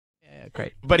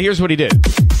great. But here's what he did.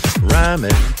 Rhyme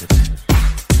it.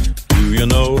 Do you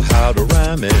know how to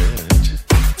rhyme it?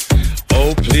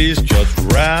 Oh, please just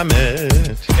rhyme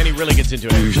it. And he really gets into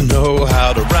Do it. you know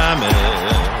how to rhyme it?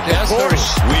 Yes, Of course.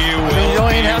 sir. We will you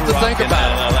don't even have to think rocking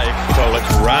about it. So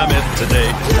let's rhyme it today.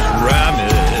 Rhyme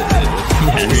it.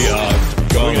 We are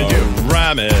gonna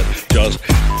rhyme it. Just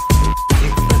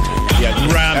Yeah,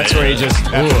 rhyme that's it. where he just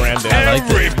rammed it.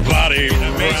 Everybody.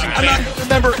 Amazing. I'm not going to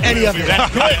remember any of it.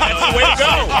 That's good. That's the way to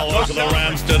go. All over the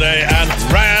rhymes today and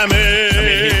rhyme it.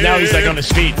 I mean, now he's like on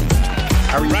his feet.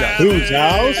 How are you guys? Whose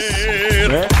house?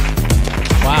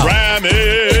 Wow. Rhyme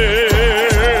it.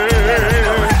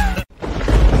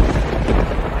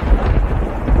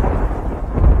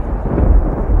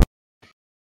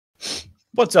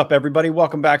 What's up, everybody?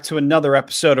 Welcome back to another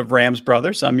episode of Rams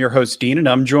Brothers. I'm your host, Dean, and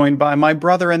I'm joined by my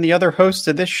brother and the other host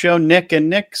of this show, Nick. And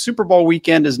Nick, Super Bowl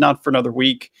weekend is not for another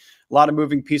week. A lot of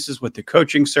moving pieces with the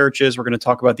coaching searches. We're going to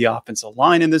talk about the offensive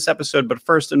line in this episode. But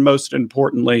first and most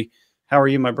importantly, how are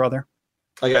you, my brother?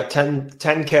 I got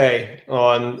 10K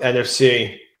on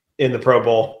NFC in the Pro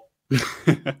Bowl. Who's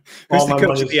the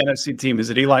coach of the NFC team?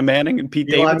 Is it Eli Manning and Pete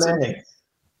Davidson? Manning.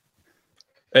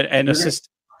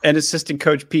 And assistant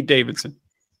coach Pete Davidson.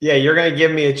 Yeah, you're going to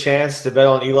give me a chance to bet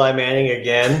on Eli Manning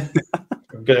again?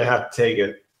 I'm going to have to take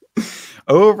it.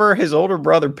 Over his older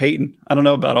brother, Peyton. I don't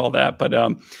know about all that, but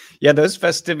yeah, those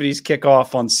festivities kick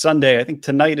off on Sunday. I think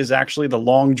tonight is actually the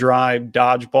long drive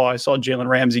dodgeball. I saw Jalen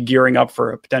Ramsey gearing up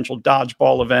for a potential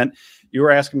dodgeball event. You were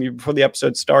asking me before the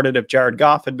episode started if Jared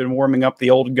Goff had been warming up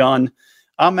the old gun.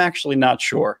 I'm actually not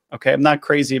sure. Okay, I'm not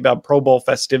crazy about Pro Bowl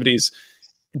festivities.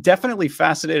 Definitely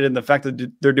fascinated in the fact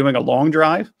that they're doing a long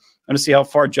drive. I'm going to see how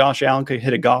far Josh Allen could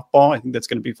hit a golf ball. I think that's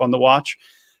going to be fun to watch.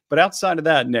 But outside of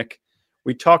that, Nick,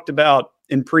 we talked about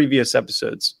in previous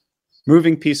episodes,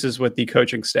 moving pieces with the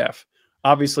coaching staff.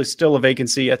 Obviously, still a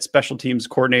vacancy at special teams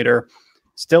coordinator,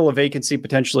 still a vacancy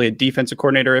potentially at defensive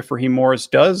coordinator if Raheem Morris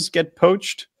does get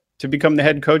poached to become the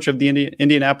head coach of the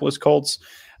Indianapolis Colts.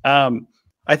 I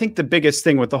think the biggest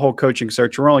thing with the whole coaching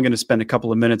search, we're only going to spend a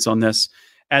couple of minutes on this,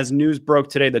 as news broke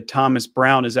today that Thomas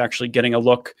Brown is actually getting a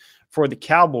look for the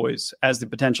Cowboys as the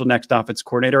potential next offense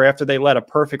coordinator after they let a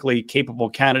perfectly capable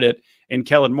candidate in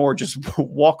Kellen Moore just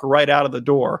walk right out of the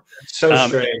door. So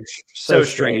strange. So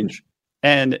strange.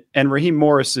 And Raheem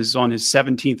Morris is on his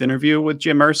 17th interview with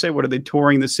Jim Irsay. What are they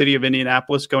touring the city of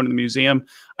Indianapolis, going to the museum?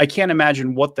 I can't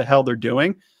imagine what the hell they're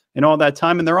doing in all that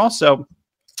time. And they're also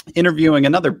interviewing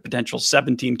another potential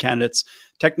 17 candidates.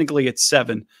 Technically, it's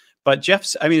 7. But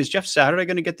is Jeff Saturday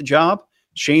going to get the job?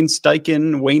 Shane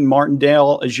Steichen, Wayne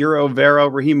Martindale, Ajiro Vera,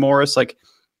 Raheem Morris, like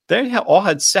they all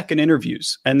had second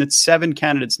interviews, and it's 7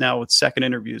 candidates now with second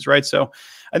interviews, right? So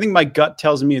I think my gut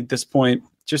tells me at this point,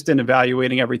 just in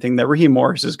evaluating everything, that Raheem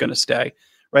Morris is going to stay,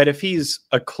 right? If he's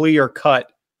a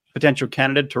clear-cut potential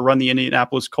candidate to run the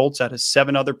Indianapolis Colts out of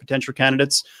 7 other potential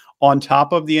candidates on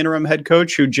top of the interim head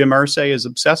coach who Jim Irsay is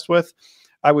obsessed with,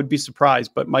 I would be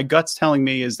surprised. But my gut's telling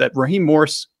me is that Raheem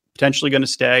Morris potentially going to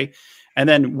stay. And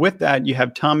then with that, you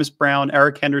have Thomas Brown,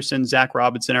 Eric Henderson, Zach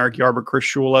Robinson, Eric Yarber, Chris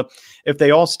Shula. If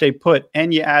they all stay put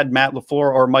and you add Matt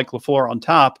LaFleur or Mike LaFleur on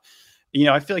top,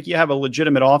 I feel like you have a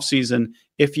legitimate offseason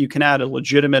if you can add a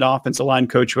legitimate offensive line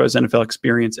coach who has NFL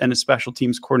experience and a special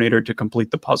teams coordinator to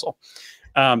complete the puzzle.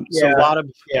 So a lot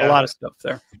of stuff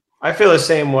there. I feel the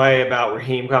same way about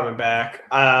Raheem coming back.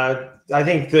 I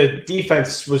think the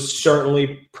defense was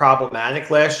certainly problematic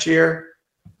last year,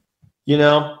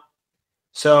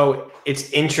 So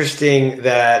it's interesting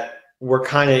that we're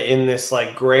kind of in this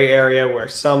like gray area where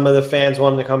some of the fans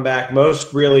want him to come back.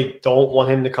 Most really don't want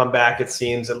him to come back. It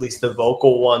seems, at least the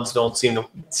vocal ones don't seem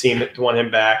to want him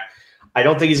back. I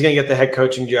don't think he's going to get the head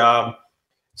coaching job.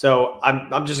 So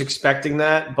I'm just expecting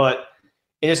that. But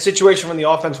in a situation when the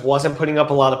offense wasn't putting up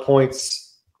a lot of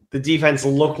points, the defense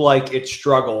looked like it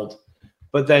struggled.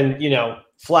 But then,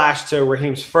 flash to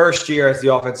Raheem's first year as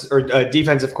the offense or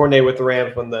defensive coordinator with the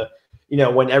Rams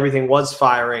when everything was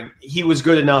firing, he was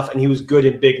good enough and he was good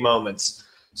in big moments.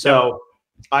 So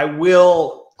I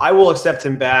will accept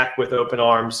him back with open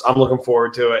arms. I'm looking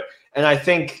forward to it. And I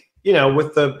think,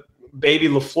 with the baby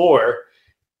LaFleur,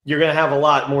 you're going to have a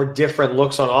lot more different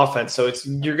looks on offense. So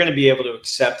you're going to be able to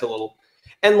accept a little.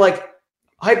 And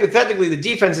hypothetically, the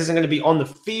defense isn't going to be on the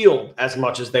field as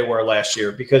much as they were last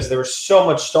year because there was so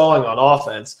much stalling on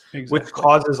offense, which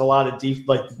causes a lot of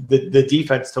the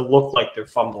defense to look like they're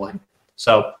fumbling.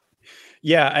 So,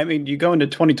 yeah, you go into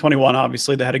 2021,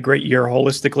 obviously, they had a great year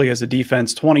holistically as a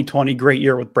defense. 2020, great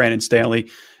year with Brandon Staley.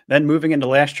 Then moving into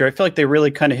last year, I feel like they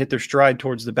really kind of hit their stride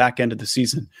towards the back end of the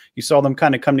season. You saw them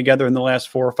kind of come together in the last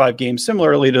 4 or 5 games,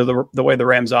 similarly to the way the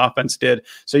Rams offense did.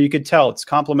 So you could tell it's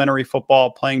complementary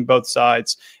football, playing both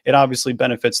sides. It obviously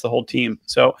benefits the whole team.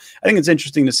 So I think it's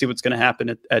interesting to see what's going to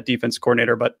happen at defense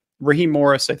coordinator. But Raheem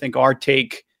Morris, I think our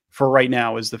take for right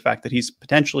now is the fact that he's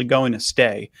potentially going to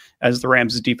stay as the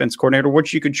Rams' defense coordinator,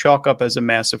 which you could chalk up as a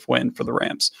massive win for the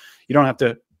Rams. You don't have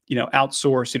to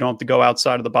outsource. You don't have to go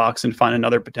outside of the box and find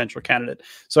another potential candidate.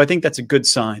 So I think that's a good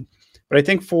sign. But I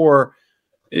think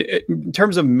in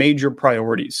terms of major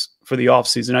priorities for the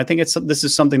offseason, I think this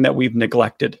is something that we've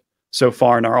neglected so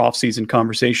far in our offseason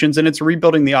conversations, and it's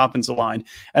rebuilding the offensive line.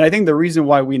 And I think the reason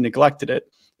why we neglected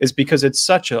it is because it's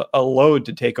such a load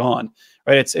to take on,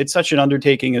 right? It's such an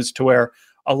undertaking as to where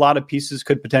a lot of pieces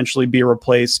could potentially be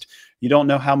replaced. You don't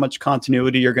know how much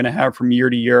continuity you're going to have from year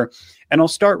to year. And I'll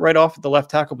start right off at the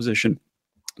left tackle position.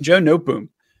 Joe Noteboom.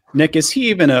 Nick, is he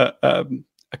even a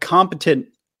competent,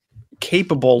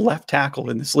 capable left tackle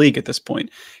in this league at this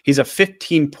point? He's a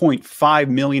 $15.5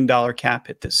 million cap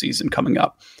hit this season coming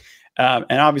up.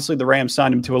 And obviously the Rams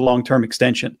signed him to a long-term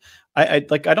extension. I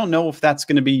don't know if that's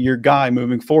going to be your guy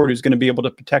moving forward who's going to be able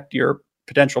to protect your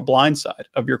potential blind side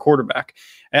of your quarterback.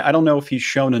 I don't know if he's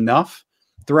shown enough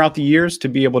throughout the years to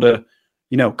be able to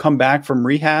come back from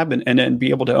rehab and be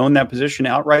able to own that position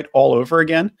outright all over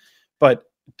again. But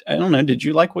I don't know. Did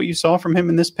you like what you saw from him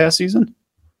in this past season?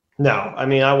 No, I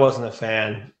mean, I wasn't a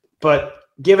fan. But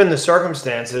given the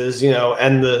circumstances,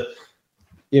 and the,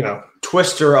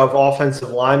 twister of offensive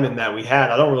linemen that we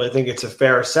had, I don't really think it's a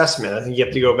fair assessment. I think you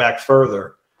have to go back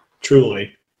further,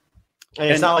 truly. And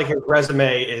it's not like his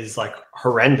resume is like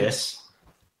horrendous.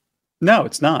 No,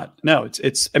 it's not. No,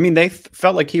 it's. I mean, they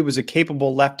felt like he was a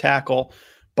capable left tackle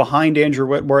behind Andrew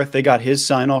Whitworth. They got his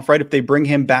sign off, right? If they bring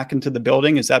him back into the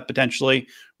building, is that potentially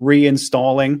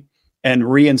reinstalling and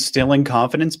reinstilling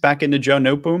confidence back into Joe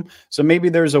Noteboom? So maybe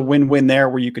there's a win-win there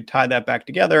where you could tie that back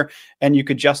together and you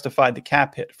could justify the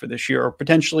cap hit for this year, or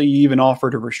potentially even offer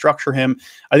to restructure him.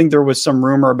 I think there was some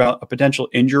rumor about a potential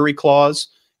injury clause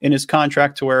in his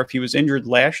contract to where if he was injured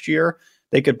last year,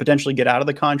 they could potentially get out of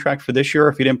the contract for this year.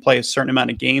 If he didn't play a certain amount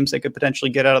of games, they could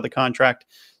potentially get out of the contract.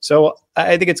 So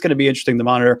I think it's going to be interesting to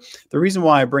monitor. The reason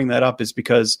why I bring that up is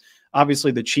because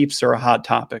obviously the Chiefs are a hot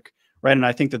topic, right? And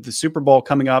I think that the Super Bowl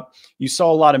coming up, you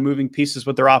saw a lot of moving pieces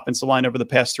with their offensive line over the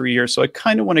past 3 years. So I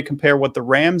kind of want to compare what the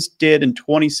Rams did in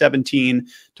 2017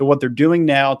 to what they're doing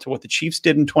now to what the Chiefs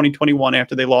did in 2021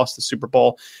 after they lost the Super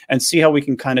Bowl, and see how we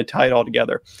can kind of tie it all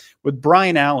together. With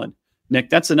Brian Allen, Nick,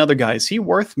 that's another guy. Is he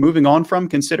worth moving on from,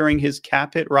 considering his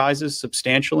cap hit rises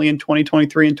substantially in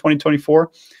 2023 and 2024?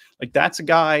 Like, that's a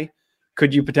guy.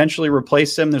 Could you potentially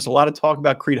replace him? There's a lot of talk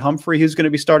about Creed Humphrey, who's going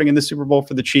to be starting in the Super Bowl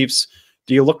for the Chiefs.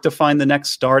 Do you look to find the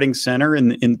next starting center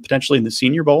in potentially in the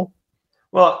Senior Bowl?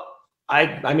 Well,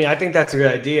 I mean, I think that's a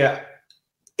good idea.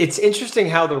 It's interesting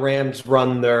how the Rams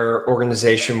run their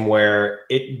organization, where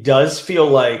it does feel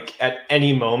like at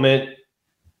any moment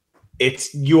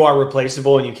you are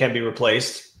replaceable and you can be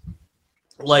replaced,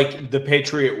 like the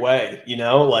Patriot way,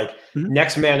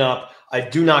 next man up. I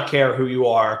do not care who you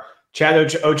are. Chad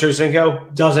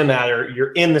Ochocinco, doesn't matter.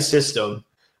 You're in the system.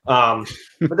 But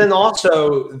then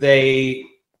also they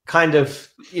kind of,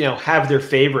 have their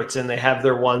favorites, and they have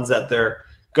their ones that they're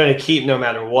going to keep no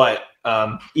matter what,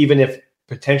 even if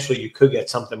potentially you could get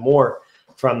something more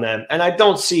from them. And I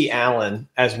don't see Allen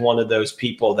as one of those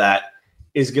people that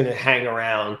is going to hang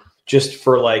around just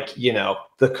for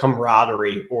the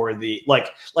camaraderie or the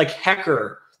like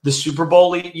Hecker, the Super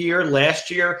Bowl year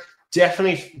last year,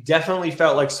 definitely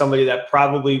felt like somebody that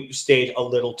probably stayed a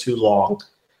little too long.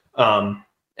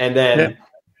 And then,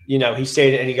 he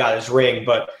stayed and he got his ring,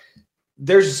 but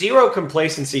there's zero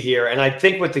complacency here. And I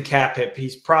think with the cap hit,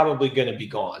 he's probably going to be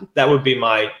gone. That would be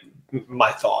my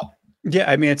thought. Yeah,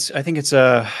 I mean, I think he was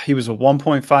a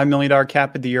 $1.5 million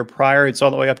cap the year prior. It's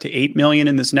all the way up to $8 million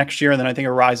in this next year, and then I think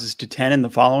it rises to 10 in the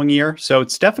following year. So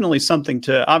it's definitely something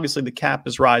to. Obviously, the cap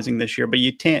is rising this year, but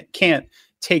you can't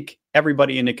take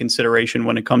everybody into consideration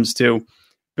when it comes to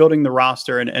building the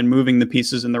roster and moving the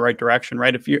pieces in the right direction,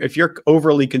 right? If you're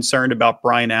overly concerned about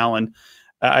Brian Allen,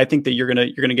 I think that you're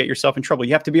gonna get yourself in trouble.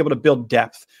 You have to be able to build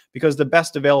depth, because the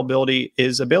best availability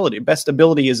is ability. Best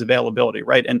ability is availability,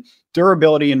 right? And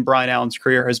durability in Brian Allen's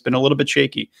career has been a little bit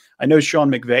shaky. I know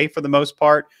Sean McVay, for the most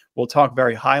part, will talk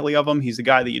very highly of him. He's a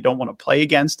guy that you don't want to play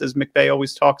against, as McVay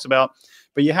always talks about.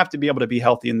 But you have to be able to be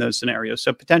healthy in those scenarios.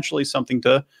 So potentially something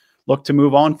to look to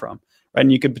move on from. Right?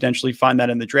 And you could potentially find that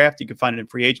in the draft. You could find it in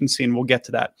free agency, and we'll get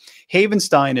to that.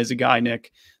 Havenstein is a guy,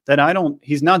 Nick, that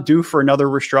he's not due for another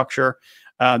restructure.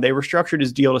 They restructured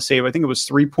his deal to save, I think it was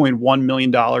 $3.1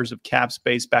 million of cap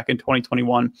space back in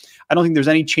 2021. I don't think there's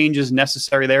any changes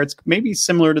necessary there. It's maybe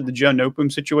similar to the Joe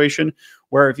Nopum situation,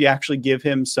 where if you actually give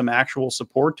him some actual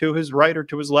support to his right or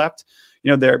to his left,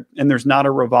 there's not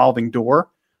a revolving door.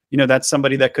 That's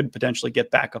somebody that could potentially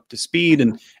get back up to speed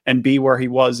and be where he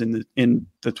was in the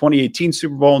 2018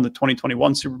 Super Bowl and the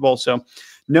 2021 Super Bowl. So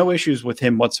no issues with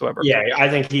him whatsoever. Yeah, I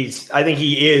think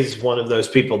he is one of those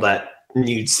people that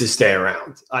needs to stay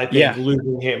around. I think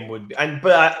losing him would be,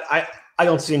 but I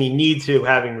don't see any need to,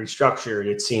 having restructured.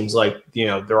 It seems like,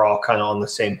 they're all kind of on the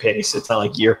same pace. It's not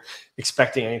like you're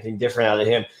expecting anything different out of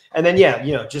him. And then,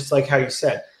 just like how you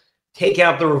said, take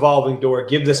out the revolving door,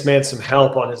 give this man some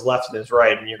help on his left and his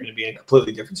right, and you're going to be in a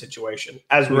completely different situation,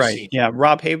 as we've seen. Yeah,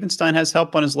 Rob Havenstein has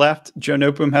help on his left. Joe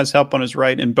Nopum has help on his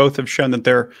right, and both have shown that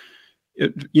they're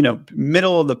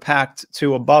middle of the pack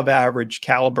to above average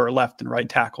caliber left and right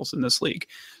tackles in this league.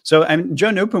 So, and Joe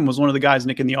Nopum was one of the guys,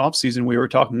 Nick, in the offseason we were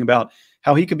talking about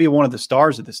how he could be one of the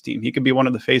stars of this team. He could be one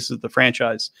of the faces of the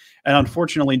franchise. And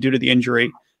unfortunately, due to the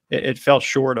injury, it fell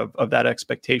short of that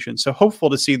expectation. So hopeful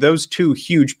to see those two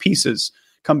huge pieces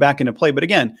come back into play. But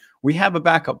again, we have a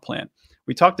backup plan.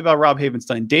 We talked about Rob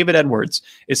Havenstein. David Edwards,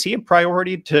 is he a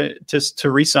priority to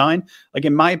re-sign? Like,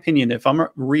 in my opinion, if I'm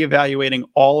reevaluating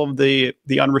all of the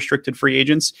unrestricted free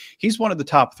agents, he's one of the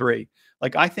top three.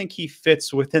 Like, I think he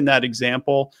fits within that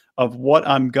example of what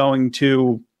I'm going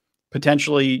to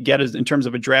potentially get as in terms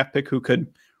of a draft pick who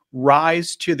could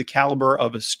rise to the caliber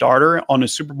of a starter on a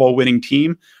Super Bowl winning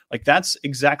team. Like, that's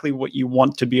exactly what you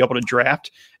want to be able to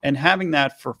draft. And having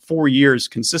that for 4 years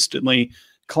consistently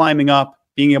climbing up,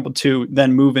 being able to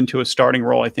then move into a starting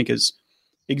role, I think is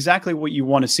exactly what you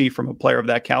want to see from a player of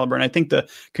that caliber. And I think the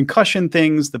concussion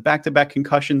things, the back-to-back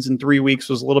concussions in 3 weeks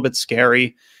was a little bit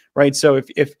scary, right? So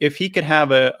if he could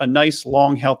have a nice,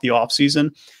 long, healthy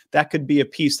offseason, that could be a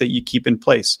piece that you keep in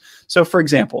place. So, for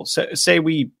example, say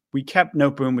we kept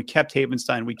Nopum, we kept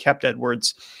Havenstein, we kept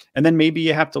Edwards, and then maybe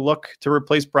you have to look to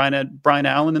replace Brian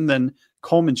Allen and then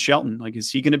Coleman Shelton. Like,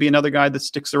 is he going to be another guy that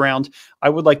sticks around? I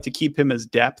would like to keep him as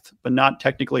depth, but not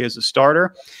technically as a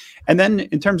starter. And then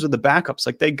in terms of the backups,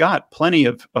 like, they got plenty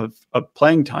of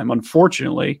playing time,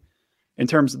 unfortunately, in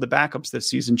terms of the backups this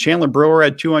season. Chandler Brewer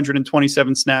had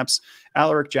 227 snaps.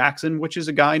 Alaric Jackson, which is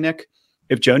a guy, Nick,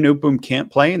 if Joe Nopum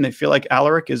can't play and they feel like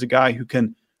Alaric is a guy who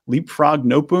can leapfrog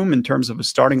Nopum in terms of a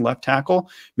starting left tackle,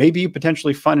 maybe you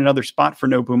potentially find another spot for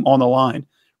Nopum on the line,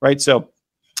 right? So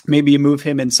maybe you move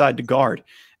him inside to guard.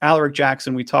 Alaric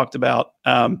Jackson, we talked about.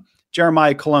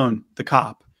 Jeremiah Colon, the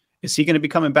cop. Is he going to be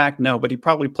coming back? No, but he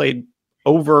probably played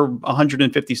over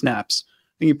 150 snaps.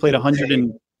 I think he played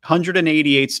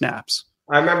 188 snaps.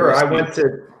 I remember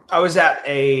I was at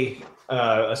a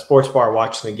sports bar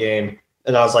watching the game,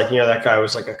 and I was like, that guy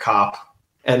was like a cop.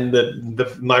 And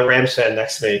my Rams fan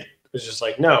next to me was just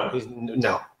like, no.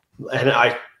 And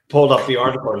I pulled up the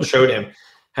article and showed him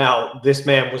how this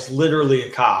man was literally a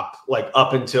cop, like,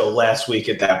 up until last week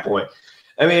at that point.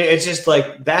 I mean, it's just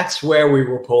like, that's where we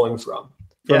were pulling from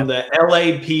the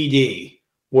LAPD,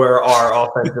 were our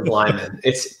offensive linemen.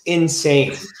 It's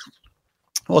insane.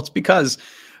 Well, it's because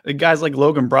guys like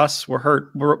Logan Bruss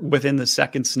were within the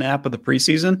second snap of the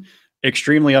preseason.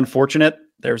 Extremely unfortunate.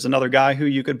 There's another guy who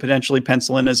you could potentially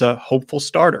pencil in as a hopeful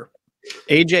starter.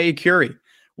 AJ Curie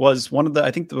was one of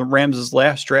the Rams'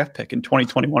 last draft pick in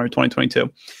 2021 or 2022.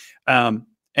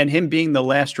 And him being the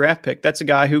last draft pick, that's a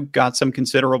guy who got some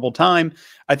considerable time.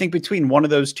 I think between one of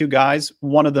those two guys,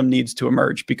 one of them needs to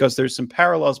emerge, because there's some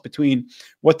parallels between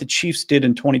what the Chiefs did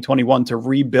in 2021 to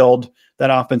rebuild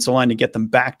that offensive line to get them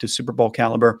back to Super Bowl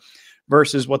caliber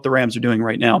versus what the Rams are doing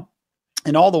right now.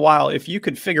 And all the while, if you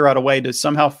could figure out a way to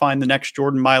somehow find the next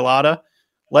Jordan Mailata,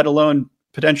 let alone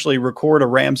potentially record a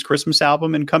Rams Christmas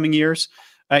album in coming years,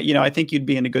 I think you'd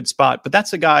be in a good spot. But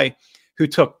that's a guy who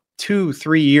took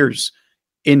 2-3 years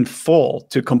in full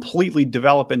to completely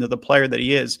develop into the player that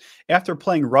he is after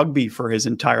playing rugby for his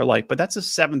entire life. But that's a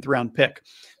 7th round pick.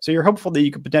 So you're hopeful that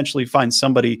you could potentially find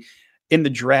somebody in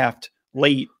the draft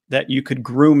late that you could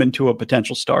groom into a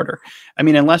potential starter. I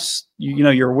mean, unless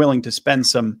you're willing to spend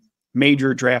some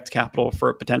major draft capital for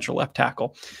a potential left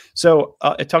tackle. So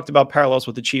I talked about parallels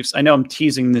with the Chiefs. I know I'm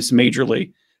teasing this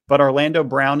majorly, but Orlando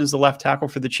Brown is the left tackle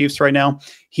for the Chiefs right now.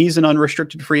 He's an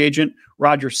unrestricted free agent.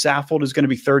 Roger Saffold is going to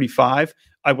be 35.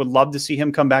 I would love to see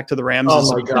him come back to the Rams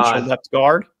as a potential left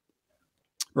guard.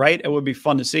 Right? It would be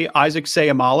fun to see. Isaac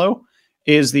Seumalo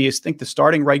is the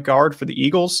starting right guard for the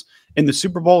Eagles in the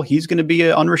Super Bowl. He's going to be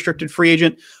an unrestricted free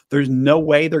agent. There's no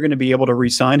way they're going to be able to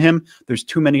re-sign him. There's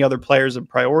too many other players of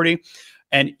priority.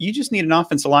 And you just need an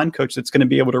offensive line coach that's going to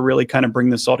be able to really kind of bring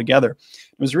this all together.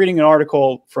 I was reading an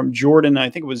article from Jordan, I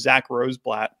think it was Zach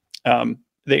Roseblatt.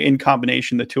 In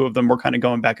combination, the two of them were kind of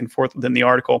going back and forth within the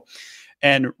article.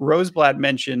 And Roseblatt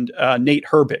mentioned Nate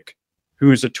Herbig,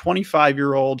 who is a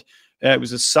 25-year-old.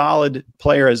 Was a solid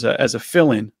player as a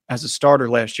fill-in, as a starter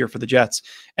last year for the Jets,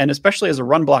 and especially as a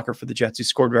run blocker for the Jets. He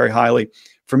scored very highly.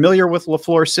 Familiar with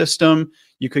LaFleur's system,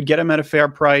 you could get him at a fair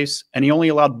price, and he only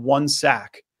allowed 1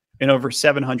 sack in over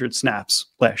 700 snaps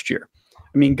last year.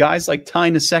 I mean, guys like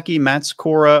Ty Nsekhe, Matt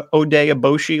Skora, Ode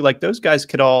Aboshi, like those guys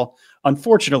could all,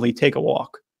 unfortunately, take a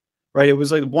walk, right? It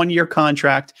was like a 1-year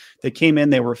contract. They came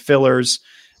in, they were fillers.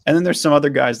 And then there's some other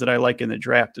guys that I like in the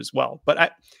draft as well.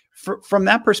 But from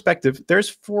that perspective, there's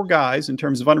 4 guys in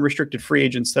terms of unrestricted free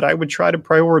agents that I would try to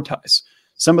prioritize.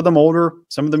 Some of them older,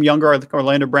 some of them younger. I think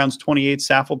Orlando Brown's 28,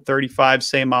 Saffold 35,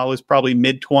 Seumalo is probably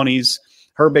mid-20s,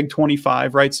 Herbig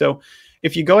 25, right? So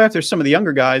if you go after some of the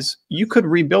younger guys, you could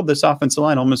rebuild this offensive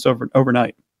line almost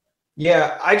overnight.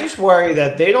 Yeah, I just worry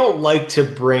that they don't like to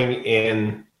bring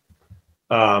in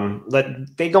that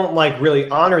they don't like really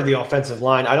honor the offensive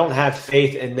line. I don't have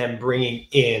faith in them bringing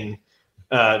in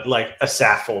like a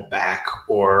Saffold back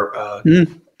or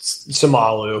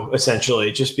Seumalo,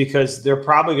 essentially, just because they're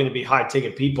probably going to be high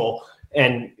ticket people,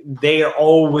 and they are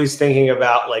always thinking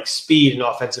about like speed and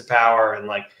offensive power and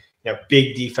like, you know,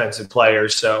 big defensive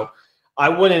players. So I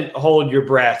wouldn't hold your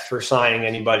breath for signing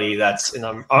anybody that's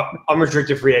an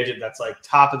unrestricted free agent that's like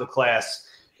top of the class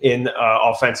in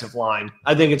offensive line.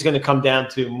 I think it's going to come down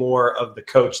to more of the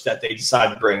coach that they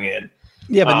decide to bring in.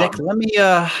 Yeah, but Nick, let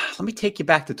me take you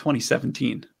back to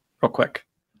 2017 real quick.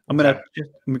 I'm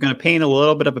gonna paint a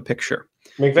little bit of a picture.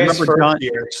 McVay's first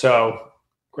year, so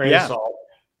grain of salt.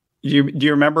 Do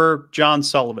you remember John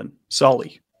Sullivan,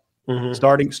 Sully,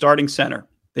 starting center?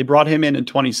 They brought him in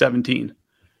 2017.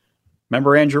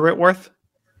 Remember Andrew Whitworth?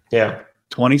 Yeah,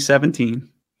 2017.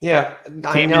 Yeah,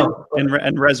 I know.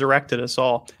 And resurrected us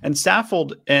all. And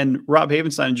Saffold and Rob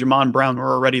Havenstein and Jamon Brown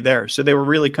were already there. So they were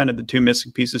really kind of the 2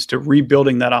 missing pieces to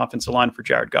rebuilding that offensive line for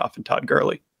Jared Goff and Todd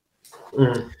Gurley.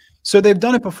 So they've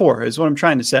done it before, is what I'm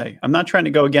trying to say. I'm not trying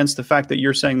to go against the fact that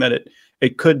you're saying that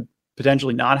it could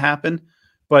potentially not happen,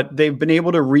 but they've been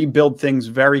able to rebuild things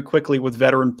very quickly with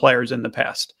veteran players in the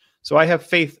past. So I have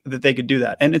faith that they could do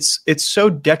that. And it's so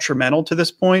detrimental to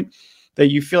this point that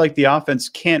you feel like the offense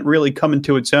can't really come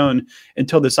into its own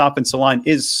until this offensive line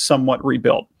is somewhat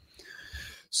rebuilt.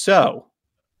 So,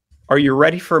 are you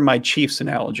ready for my Chiefs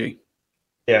analogy?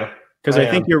 Yeah. Because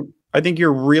I think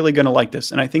you're really going to like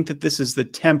this. And I think that this is the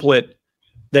template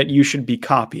that you should be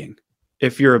copying.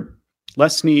 If you're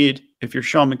Les Snead, if you're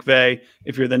Sean McVay,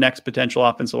 if you're the next potential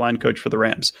offensive line coach for the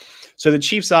Rams. So the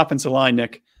Chiefs offensive line,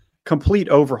 Nick, complete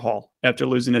overhaul after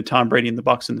losing to Tom Brady and the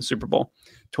Bucs in the Super Bowl.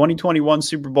 2021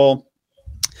 Super Bowl,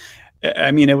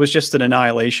 I mean, it was just an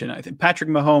annihilation. I think Patrick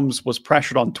Mahomes was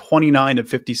pressured on 29 of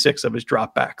 56 of his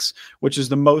dropbacks, which is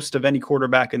the most of any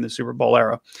quarterback in the Super Bowl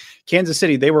era. Kansas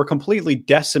City, they were completely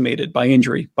decimated by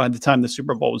injury by the time the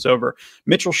Super Bowl was over.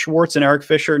 Mitchell Schwartz and Eric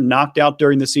Fisher knocked out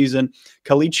during the season.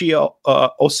 Kalichi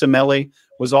Osemele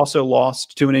was also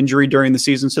lost to an injury during the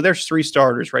season. So there's 3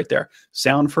 starters right there.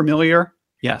 Sound familiar?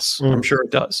 Yes, I'm sure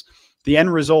it does. The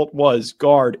end result was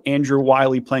guard Andrew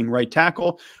Wiley playing right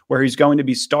tackle, where he's going to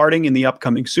be starting in the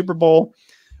upcoming Super Bowl.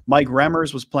 Mike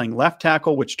Remmers was playing left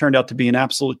tackle, which turned out to be an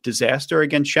absolute disaster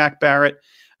against Shaq Barrett.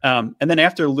 And then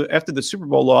after the Super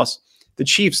Bowl loss, the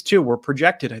Chiefs, too, were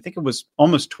projected. I think it was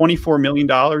almost $24 million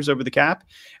over the cap,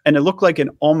 and it looked like an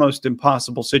almost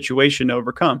impossible situation to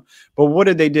overcome. But what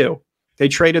did they do? They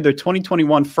traded their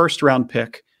 2021 first-round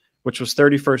pick, which was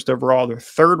 31st overall, their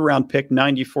 3rd round pick,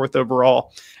 94th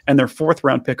overall, and their 4th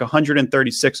round pick,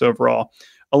 136 overall,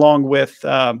 along with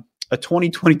a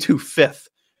 2022 5th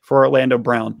for Orlando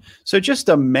Brown. So just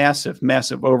a massive,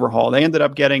 massive overhaul. They ended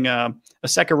up getting a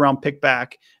 2nd round pick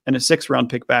back and a 6th round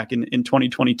pick back in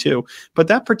 2022. But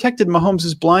that protected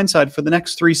Mahomes' blindside for the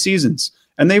next 3 seasons.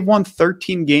 And they've won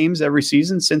 13 games every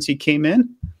season since he came in.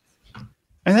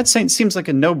 And that seems like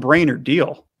a no-brainer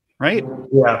deal, right?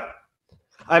 Yeah.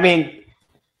 I mean,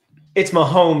 it's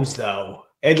Mahomes, though.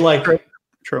 And like,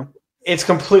 True. It's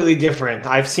completely different.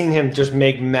 I've seen him just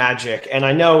make magic, and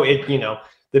I know it. You know,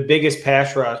 the biggest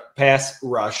pass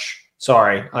rush.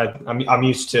 Sorry, I'm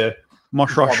used to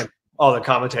all the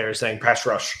commentators saying pass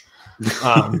rush.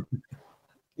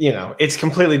 You know, it's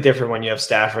completely different when you have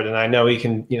Stafford, and I know he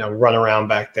can, you know, run around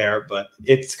back there, but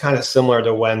it's kind of similar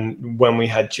to when we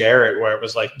had Jarrett, where it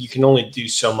was like you can only do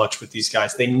so much with these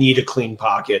guys. They need a clean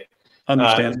pocket.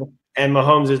 Understandable. And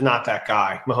Mahomes is not that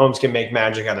guy. Mahomes can make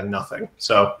magic out of nothing.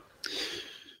 So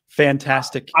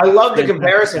fantastic. I love the fantastic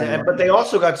comparison, talent. but they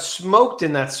also got smoked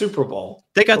in that Super Bowl.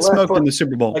 They got The last smoked one, in the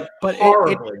Super Bowl, like, but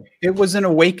horribly. it was an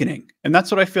awakening. And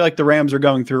that's what I feel like the Rams are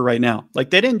going through right now. Like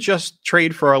they didn't just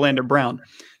trade for Orlando Brown.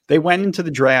 They went into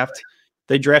the draft.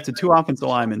 They drafted 2 offensive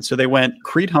linemen. So they went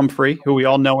Creed Humphrey, who we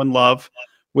all know and love,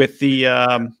 with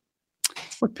the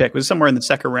what pick? It was somewhere in the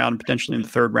second round, potentially in the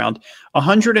third round.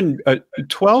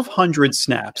 1,200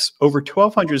 snaps, over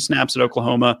 1,200 snaps at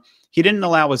Oklahoma. He didn't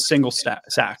allow a single sack.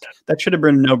 That should have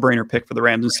been a no-brainer pick for the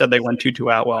Rams. Instead, they went Tutu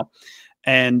Atwell.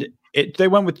 And they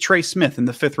went with Trey Smith in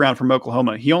the 5th round from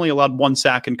Oklahoma. He only allowed 1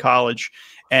 sack in college.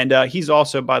 And he's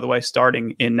also, by the way,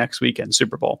 starting in next weekend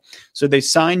Super Bowl. So they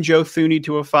signed Joe Thuney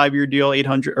to a 5-year deal,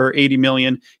 $80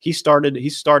 million. He's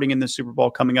starting in the Super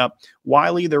Bowl coming up.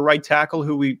 Wiley, the right tackle,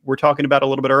 who we were talking about a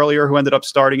little bit earlier, who ended up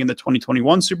starting in the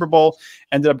 2021 Super Bowl,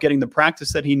 ended up getting the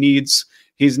practice that he needs.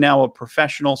 He's now a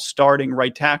professional starting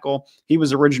right tackle. He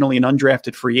was originally an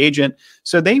undrafted free agent.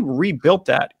 So they rebuilt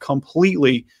that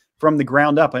completely from the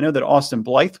ground up. I know that Austin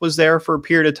Blythe was there for a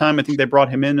period of time. I think they brought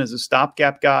him in as a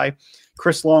stopgap guy.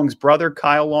 Chris Long's brother,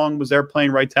 Kyle Long, was there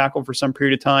playing right tackle for some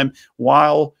period of time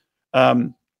while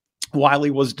Wiley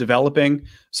was developing.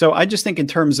 So I just think in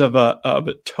terms of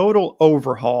a total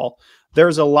overhaul,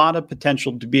 there's a lot of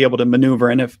potential to be able to maneuver.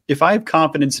 And if I have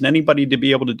confidence in anybody to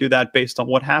be able to do that based on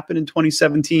what happened in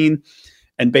 2017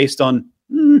 and based on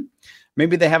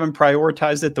maybe they haven't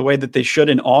prioritized it the way that they should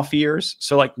in off years.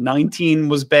 So like 19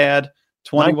 was bad.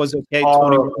 20 was okay.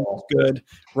 21 was good.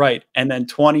 Right. And then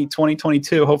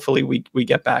 2022, hopefully we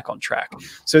get back on track.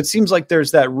 So it seems like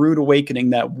there's that rude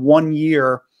awakening, that 1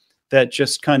 year that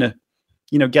just kind of,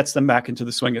 gets them back into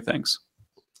the swing of things.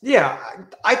 Yeah,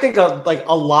 I think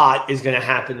a lot is going to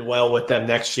happen well with them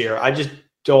next year. I just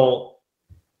don't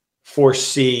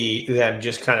foresee them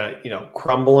just kind of,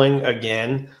 crumbling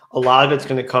again. A lot of it's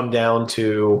going to come down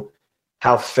to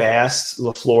how fast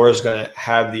LaFleur is going to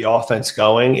have the offense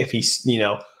going. If he's,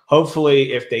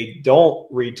 hopefully if they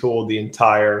don't retool the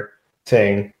entire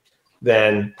thing,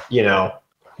 then,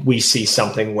 we see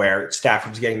something where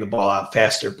Stafford's getting the ball out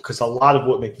faster, because a lot of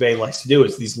what McVay likes to do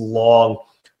is these long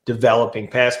developing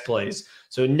pass plays.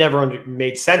 So it never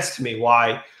made sense to me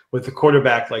why with a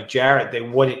quarterback like Jarrett, they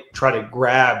wouldn't try to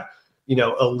grab,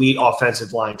 elite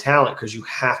offensive line talent, because you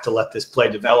have to let this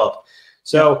play develop.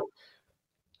 So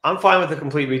I'm fine with the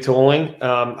complete retooling.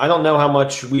 I don't know how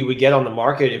much we would get on the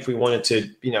market if we wanted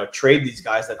to, trade these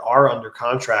guys that are under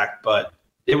contract, but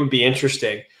it would be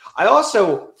interesting. I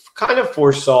also kind of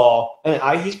foresaw,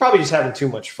 and he's probably just having too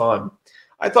much fun.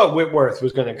 I thought Whitworth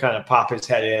was going to kind of pop his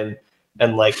head in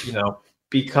and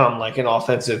become like an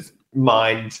offensive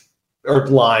mind or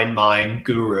line mind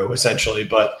guru essentially.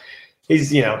 But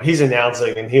he's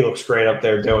announcing and he looks great up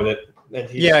there doing it. And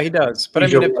he does. But I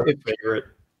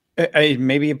mean,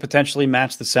 maybe potentially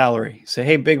match the salary. Say,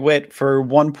 hey, Big Wit, for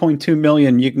 $1.2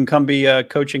 million, you can come be a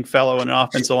coaching fellow and an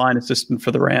offensive line assistant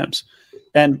for the Rams.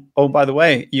 And oh, by the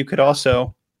way, you could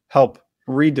also help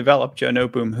redevelop Joe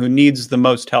Noteboom, who needs the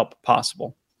most help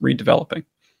possible redeveloping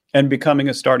and becoming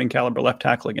a starting caliber left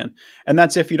tackle again. And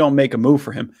that's if you don't make a move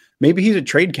for him. Maybe he's a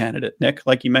trade candidate, Nick,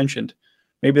 like you mentioned.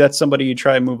 Maybe that's somebody you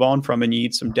try to move on from and you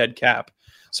eat some dead cap.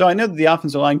 So I know that the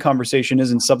offensive line conversation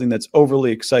isn't something that's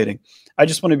overly exciting. I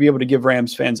just want to be able to give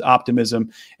Rams fans optimism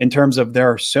in terms of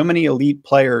there are so many elite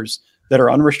players that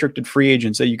are unrestricted free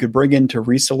agents that you could bring in to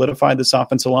re-solidify this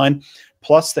offensive line,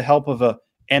 plus the help of a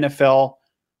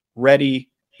NFL-ready,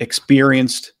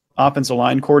 experienced offensive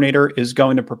line coordinator is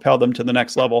going to propel them to the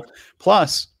next level.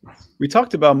 Plus, we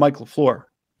talked about Mike LaFleur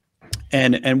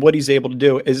and what he's able to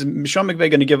do. Is Sean McVay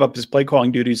going to give up his play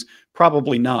calling duties?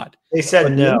 Probably not. They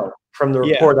said no from the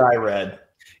report I read.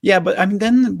 Yeah, but I mean,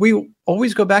 then we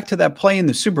always go back to that play in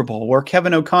the Super Bowl where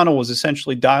Kevin O'Connell was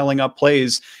essentially dialing up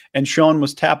plays and Sean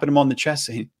was tapping him on the chest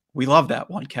saying, "We love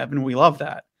that one, Kevin. We love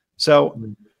that." So,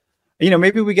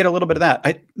 maybe we get a little bit of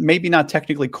that. Maybe not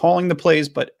technically calling the plays,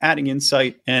 but adding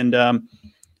insight and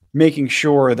making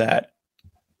sure that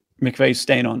McVay's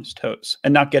staying on his toes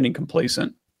and not getting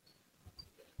complacent.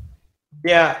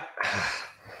 Yeah.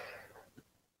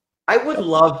 I would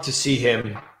love to see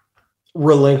him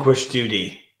relinquish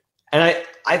duty. And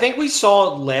I think we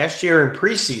saw it last year in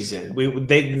preseason.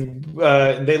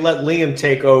 They let Liam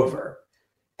take over,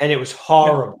 and it was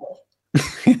horrible.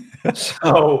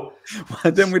 So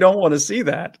then we don't want to see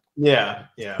that. Yeah.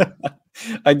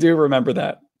 I do remember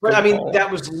that. But I mean, that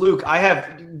was Luke. I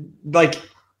have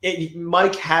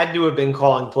Mike had to have been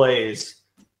calling plays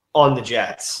on the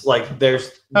Jets.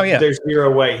 There's zero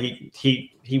way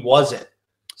he wasn't.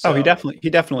 So, he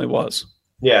definitely was.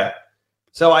 Yeah.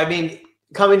 So I mean,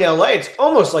 coming to LA, it's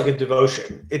almost like a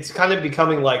devotion. It's kind of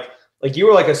becoming like like you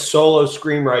were like a solo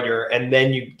screenwriter, and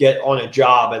then you get on a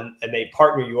job and they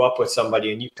partner you up with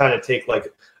somebody, and you kind of take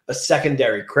like a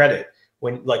secondary credit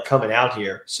when like coming out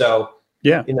here. So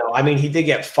yeah, I mean, he did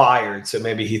get fired, so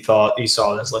maybe he saw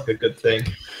it as like a good thing.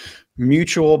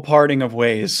 Mutual parting of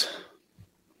ways.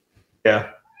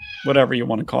 Yeah, whatever you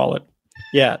want to call it.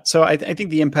 Yeah, so I think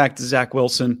the impact of Zach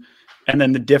Wilson and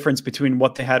then the difference between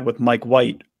what they had with Mike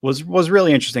White was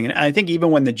really interesting. And I think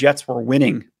even when the Jets were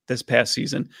winning this past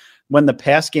season, when the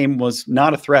pass game was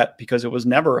not a threat, because it was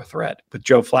never a threat with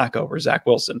Joe Flacco or Zach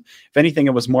Wilson. If anything,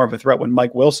 it was more of a threat when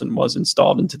Mike Wilson was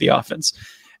installed into the offense.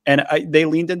 And they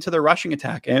leaned into the rushing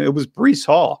attack, and it was Breece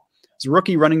Hall. It's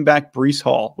rookie running back Breece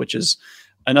Hall, which is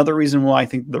another reason why I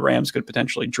think the Rams could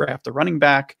potentially draft a running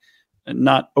back. And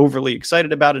not overly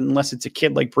excited about it unless it's a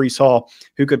kid like Breece Hall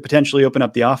who could potentially open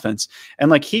up the offense. And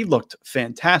like he looked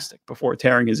fantastic before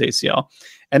tearing his ACL.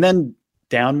 And then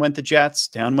down went the Jets,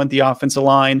 down went the offensive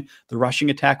line, the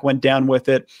rushing attack went down with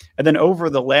it. And then over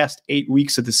the last 8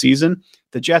 weeks of the season,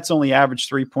 the Jets only averaged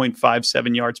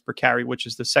 3.57 yards per carry, which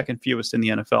is the second fewest in the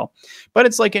NFL. But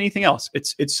it's like anything else.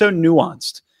 It's so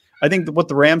nuanced. I think that what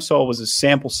the Rams saw was a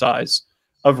sample size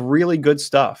of really good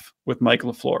stuff with Mike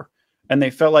LaFleur. And they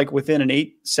felt like within an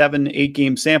 8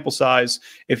 game sample size,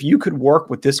 if you could work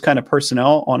with this kind of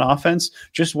personnel on offense,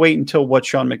 just wait until what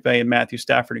Sean McVay and Matthew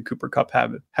Stafford and Cooper Kupp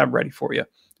have ready for you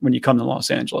when you come to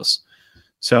Los Angeles.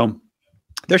 So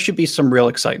there should be some real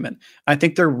excitement. I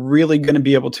think they're really going to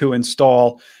be able to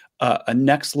install a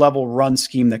next level run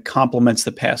scheme that complements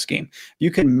the pass game.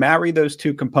 You can marry those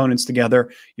two components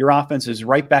together. Your offense is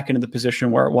right back into the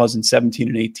position where it was in 17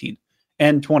 and 18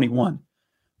 and 21.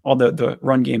 Although the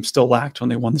run game still lacked when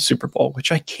they won the Super Bowl,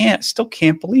 which I still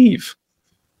can't believe.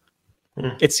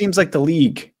 It seems like the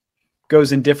league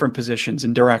goes in different positions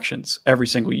and directions every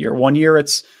single year. One year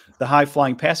it's the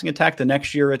high-flying passing attack. The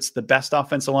next year it's the best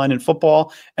offensive line in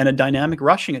football and a dynamic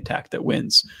rushing attack that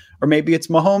wins. Or maybe it's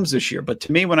Mahomes this year. But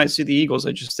to me, when I see the Eagles,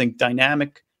 I just think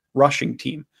dynamic rushing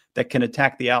team that can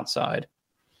attack the outside.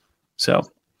 So,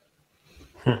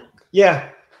 yeah.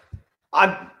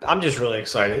 I'm just really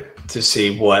excited to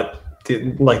see what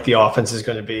the offense is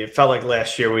going to be. It felt like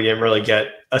last year we didn't really get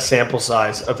a sample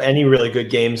size of any really good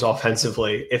games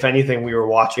offensively. If anything, we were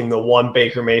watching the one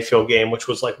Baker Mayfield game, which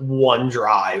was like one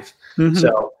drive. Mm-hmm.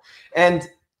 So, and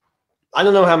I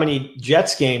don't know how many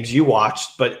Jets games you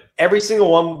watched, but every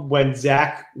single one when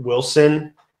Zach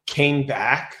Wilson came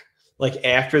back, like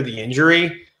after the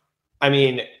injury, I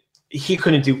mean, he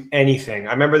couldn't do anything.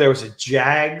 I remember there was a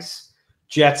Jets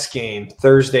game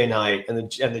Thursday night, and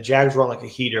the Jags were on like a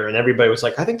heater, and everybody was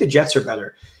like, I think the Jets are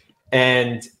better.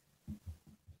 And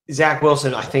Zach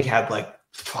Wilson, I think, had like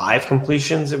 5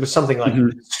 completions. It was something like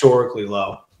historically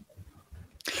low.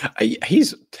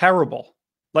 He's terrible.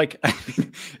 Like, I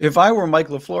mean, if I were Mike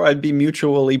LaFleur, I'd be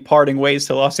mutually parting ways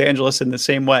to Los Angeles in the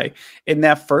same way. In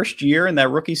that first year, in that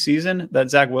rookie season that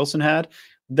Zach Wilson had,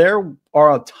 there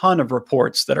are a ton of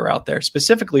reports that are out there,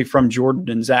 specifically from Jordan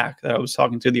and Zach that I was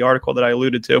talking to, the article that I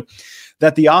alluded to,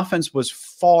 that the offense was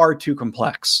far too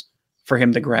complex for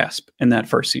him to grasp in that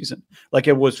first season. Like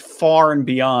it was far and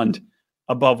beyond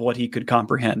above what he could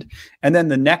comprehend. And then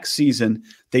the next season,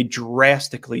 they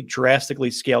drastically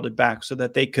scaled it back so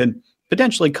that they could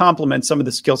potentially complement some of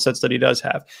the skill sets that he does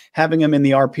have, having him in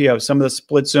the RPO, some of the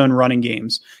split zone running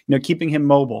games, keeping him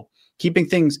mobile, keeping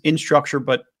things in structure,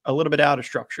 but a little bit out of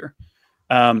structure.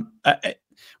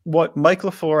 What Mike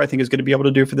LaFleur, I think, is going to be able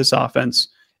to do for this offense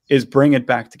is bring it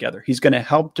back together. He's going to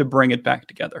help to bring it back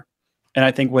together. And I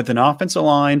think with an offensive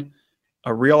line,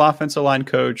 a real offensive line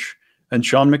coach, and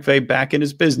Sean McVay back in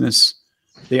his business,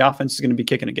 the offense is going to be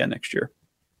kicking again next year.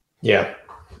 Yeah.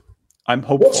 I'm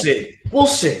hopeful. We'll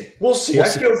see.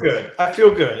 I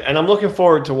feel good. And I'm looking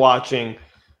forward to watching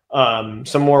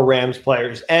some more Rams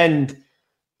players and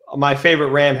my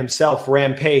favorite Ram himself,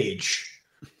 Rampage,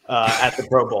 at the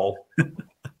Pro Bowl.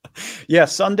 Yeah,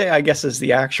 Sunday, I guess, is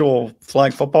the actual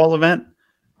flag football event.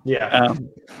 Yeah.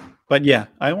 But yeah,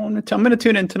 I'm going to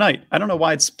tune in tonight. I don't know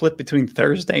why it's split between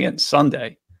Thursday and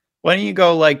Sunday. Why don't you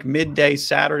go like midday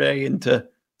Saturday into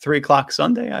 3:00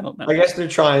 Sunday? I don't know. I guess they're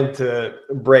trying to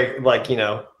break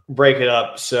it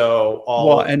up so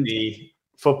the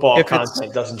football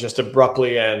content doesn't just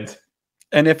abruptly end.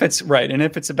 And if it's right, and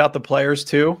if it's about the players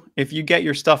too, if you get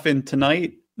your stuff in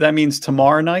tonight, that means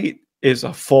tomorrow night is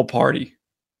a full party.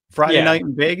 Friday night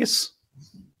in Vegas,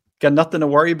 got nothing to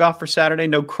worry about for Saturday.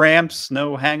 No cramps,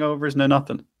 no hangovers, no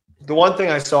nothing. The one thing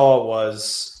I saw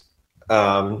was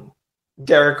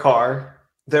Derek Carr.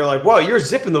 They're like, "Whoa, you're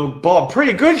zipping the ball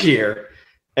pretty good here,"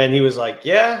 and he was like,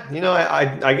 "Yeah,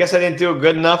 I guess I didn't do it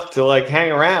good enough to like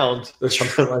hang around or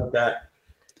something like that."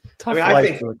 Tough I life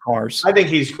think for the Cars. I think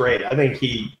he's great. I think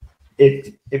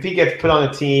if he gets put on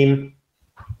a team,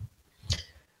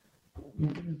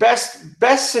 best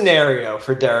scenario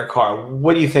for Derek Carr,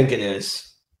 what do you think it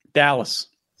is? Dallas.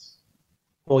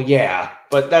 Well, yeah,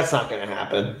 but that's not going to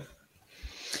happen.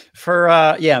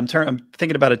 I'm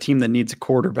thinking about a team that needs a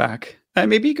quarterback.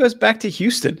 Maybe he goes back to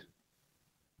Houston.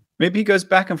 Maybe he goes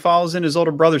back and follows in his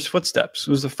older brother's footsteps. It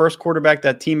was the first quarterback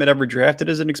that team had ever drafted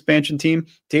as an expansion team.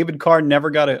 David Carr never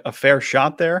got a fair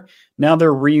shot there. Now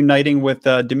they're reuniting with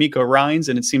DeMeco Ryans,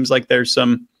 and it seems like there's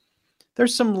some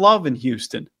love in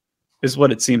Houston, is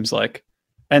what it seems like.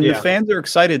 And the fans are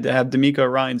excited to have DeMeco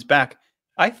Ryans back.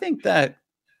 I think that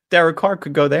Derek Carr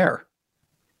could go there.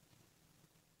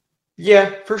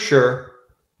 Yeah, for sure.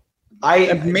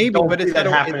 Maybe, don't but see is that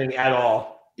that happening at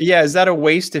all? Yeah, is that a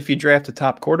waste if you draft a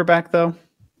top quarterback, though?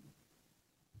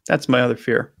 That's my other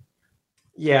fear.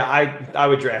 Yeah, I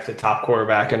would draft a top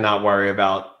quarterback and not worry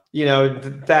about,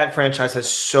 that franchise has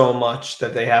so much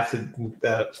that they have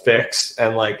to fix.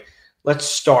 And, let's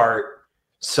start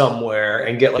somewhere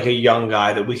and get, a young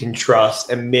guy that we can trust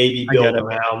and maybe build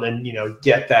around and,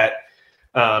 get that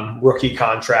rookie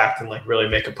contract and, really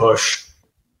make a push.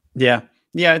 Yeah.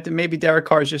 Yeah, maybe Derek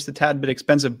Carr is just a tad bit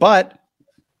expensive. But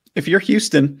if you're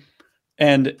Houston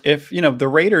and if, the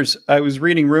Raiders, I was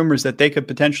reading rumors that they could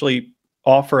potentially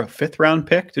offer a 5th-round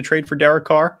pick to trade for Derek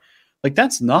Carr.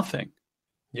 That's nothing.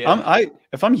 Yeah.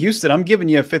 If I'm Houston, I'm giving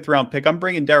you a 5th-round pick. I'm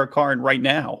bringing Derek Carr in right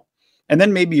now. And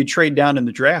then maybe you trade down in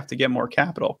the draft to get more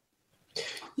capital.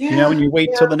 Yeah, and you wait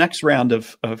till the next round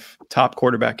of top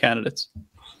quarterback candidates.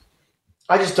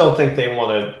 I just don't think they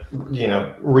want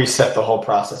to, reset the whole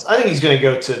process. I think he's going to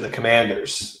go to the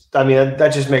Commanders. I mean,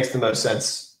 that just makes the most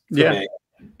sense for me.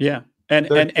 Yeah. And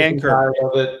Anchor,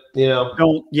 of it,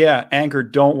 Anchor,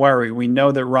 don't worry. We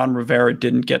know that Ron Rivera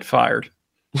didn't get fired.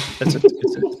 It's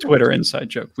a Twitter inside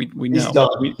joke. We know. He's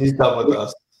done. He's done with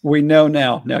us. We know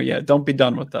now. No, don't be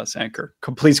done with us, Anchor.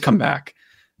 Please come back.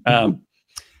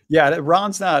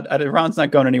 Ron's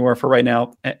not going anywhere for right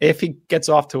now. If he gets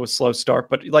off to a slow start,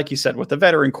 but like you said, with a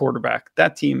veteran quarterback,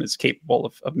 that team is capable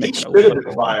of making. He should have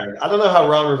been fired. I don't know how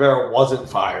Ron Rivera wasn't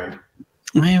fired.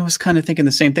 I was kind of thinking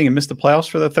the same thing and missed the playoffs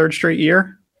for the 3rd straight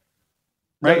year.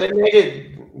 Right? No,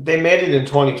 they made it in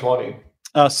 2020.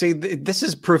 This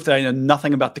is proof that I know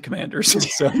nothing about the Commanders.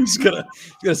 So I'm just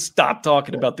gonna stop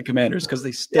talking about the Commanders because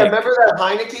they stink. Yeah, remember that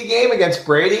Heineke game against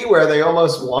Brady where they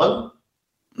almost won?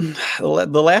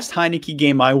 The last Heineke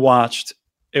game I watched,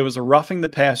 it was a roughing the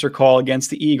passer call against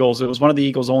the Eagles. It was one of the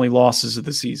Eagles' only losses of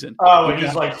the season. Oh,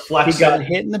 he's flexing. He got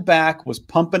hit in the back, was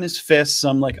pumping his fists.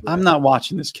 I'm like, I'm not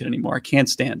watching this kid anymore. I can't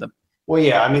stand him. Well,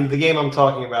 yeah, I mean, the game I'm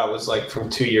talking about was from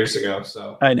 2 years ago.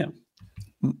 So I know.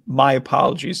 My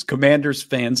apologies, Commanders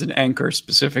fans and Anchor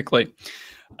specifically.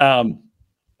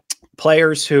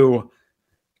 Players who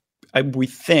we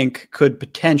think could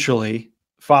potentially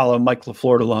follow Mike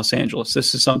LaFleur to Los Angeles.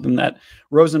 This is something that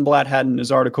Rosenblatt had in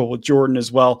his article with Jordan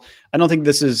as well. I don't think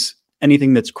this is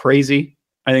anything that's crazy.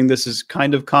 I think this is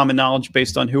kind of common knowledge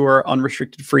based on who are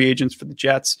unrestricted free agents for the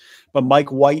Jets. But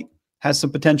Mike White has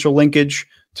some potential linkage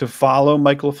to follow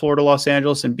Mike LaFleur to Los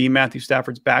Angeles and be Matthew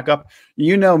Stafford's backup.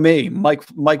 You know me, Mike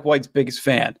White's biggest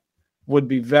fan, would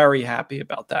be very happy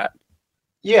about that.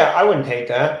 Yeah, I wouldn't hate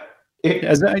that.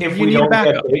 If we don't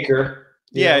get Baker.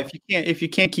 Yeah, if you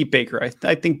can't keep Baker,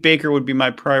 I think Baker would be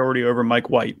my priority over Mike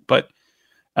White. But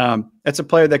that's a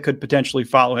player that could potentially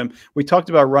follow him. We talked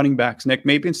about running backs, Nick.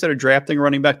 Maybe instead of drafting a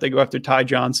running back, they go after Ty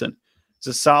Johnson. He's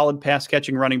a solid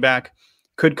pass-catching running back.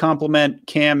 Could complement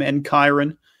Cam and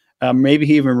Kyron. Maybe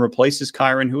he even replaces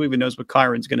Kyron. Who even knows what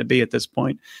Kyron's going to be at this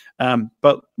point?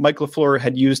 But Mike LaFleur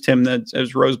had used him,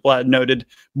 as Rosenblatt noted,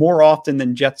 more often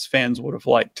than Jets fans would have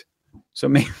liked. So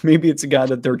maybe it's a guy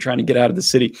that they're trying to get out of the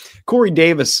city. Corey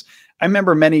Davis, I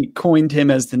remember many coined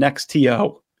him as the next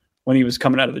T.O. when he was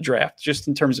coming out of the draft, just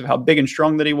in terms of how big and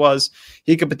strong that he was.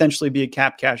 He could potentially be a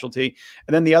cap casualty.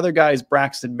 And then the other guy is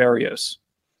Braxton Berrios,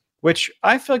 which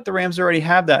I feel like the Rams already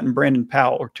have that in Brandon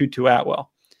Powell or Tutu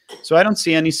Atwell. So I don't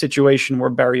see any situation where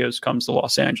Berrios comes to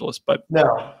Los Angeles. But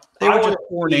no, they were just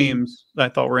 4 names that I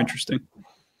thought were interesting.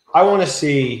 I want to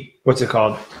see, what's it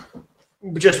called?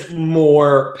 Just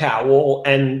more Powell,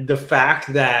 and the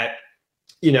fact that,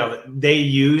 they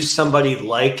use somebody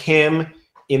like him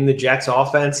in the Jets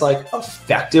offense,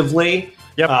 effectively.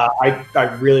 Yep.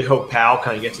 I really hope Powell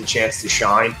kind of gets a chance to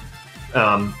shine.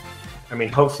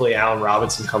 Hopefully Allen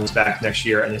Robinson comes back next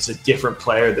year and it's a different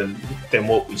player than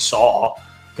what we saw,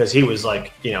 because he was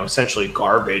essentially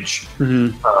garbage.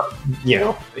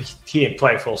 Mm-hmm. He didn't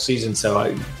play a full season, so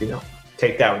I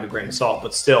take that with a grain of salt.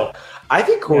 But still, I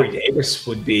think Corey Davis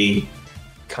would be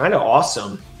kind of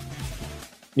awesome.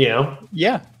 You know,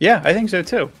 Yeah, I think so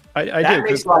too. I that do.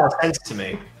 makes a lot of sense to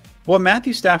me. What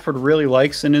Matthew Stafford really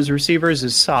likes in his receivers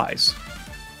is size.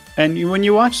 And when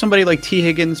you watch somebody like T.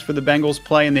 Higgins for the Bengals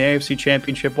play in the AFC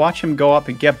Championship, watch him go up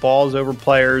and get balls over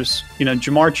players. You know,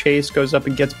 Jamar Chase goes up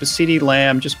and gets CeeDee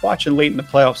Lamb. Just watching late in the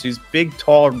playoffs, these big,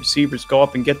 tall receivers go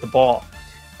up and get the ball.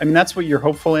 I mean, that's what you're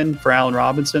hopeful in for Allen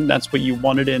Robinson. That's what you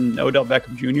wanted in Odell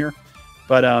Beckham Jr.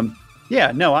 But,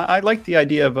 I like the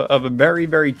idea of a very,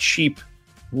 very cheap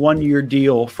one-year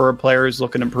deal for a player who's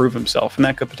looking to improve himself, and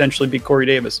that could potentially be Corey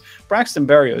Davis. Braxton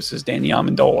Berrios is Danny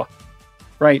Amendola.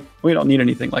 Right, we don't need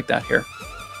anything like that here.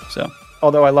 So,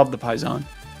 although I love the Paisan.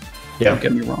 Yeah. Don't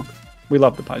get me wrong. We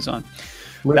love the Paisan.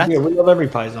 We love every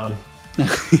Paisan.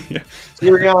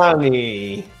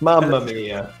 Sirianni, Mamma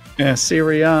Mia. Yeah,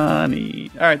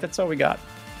 Sirianni. All right, that's all we got.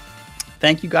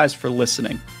 Thank you guys for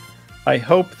listening. I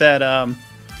hope that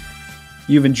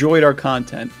you've enjoyed our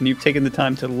content and you've taken the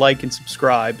time to like and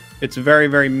subscribe. It's very,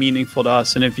 very meaningful to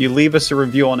us. And if you leave us a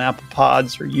review on Apple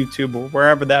Pods or YouTube or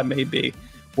wherever that may be,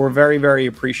 we're very, very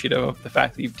appreciative of the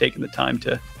fact that you've taken the time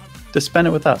to spend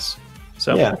it with us.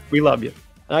 So we love you.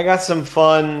 I got some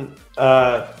fun.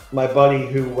 My buddy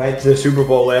who went to the Super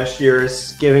Bowl last year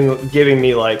is giving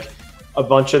me like a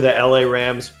bunch of the LA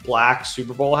Rams black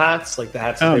Super Bowl hats, like the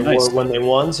hats that they wore when they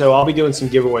won. So I'll be doing some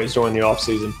giveaways during the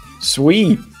offseason.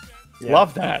 Sweet. Yeah.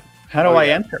 Love that. How do I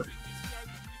enter?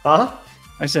 Huh?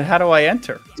 I said, how do I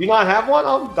enter? Do you not have one?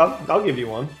 I'll give you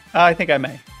one. I think I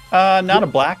may. Not a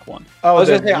black one. Oh, I was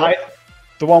going to say,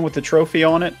 the one with the trophy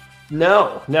on it?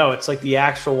 No, it's like the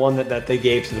actual one that they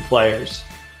gave to the players.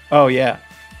 Oh, yeah.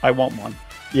 I want one.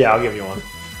 Yeah, I'll give you one.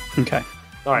 Okay.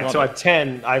 All right, so I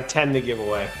have 10 to give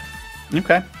away.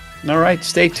 Okay. All right,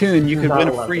 stay tuned. You could win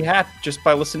a free hat just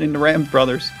by listening to Rams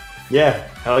Brothers. Yeah.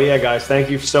 Hell yeah, guys. Thank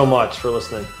you so much for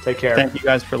listening. Take care. Thank you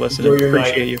guys for listening.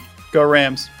 Appreciate you. Go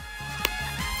Rams.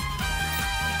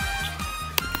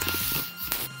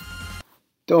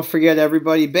 Don't forget,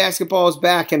 everybody, basketball is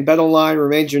back, and BetOnline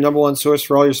remains your number one source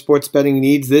for all your sports betting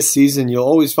needs this season. You'll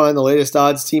always find the latest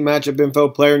odds, team matchup info,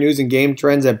 player news, and game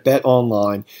trends at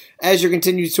BetOnline. As your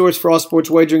continued source for all sports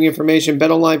wagering information,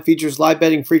 BetOnline features live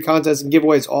betting, free contests, and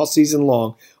giveaways all season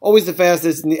long. Always the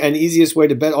fastest and easiest way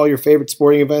to bet all your favorite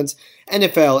sporting events: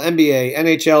 NFL, NBA,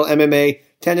 NHL, MMA,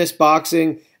 tennis,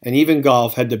 boxing, and even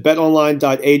golf. Head to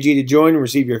betonline.ag to join and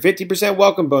receive your 50%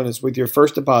 welcome bonus with your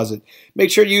first deposit. Make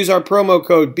sure to use our promo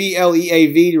code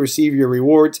BLEAV to receive your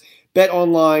rewards.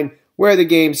 BetOnline, where the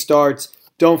game starts.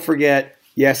 Don't forget,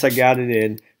 yes, I got it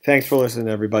in. Thanks for listening,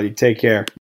 everybody. Take care.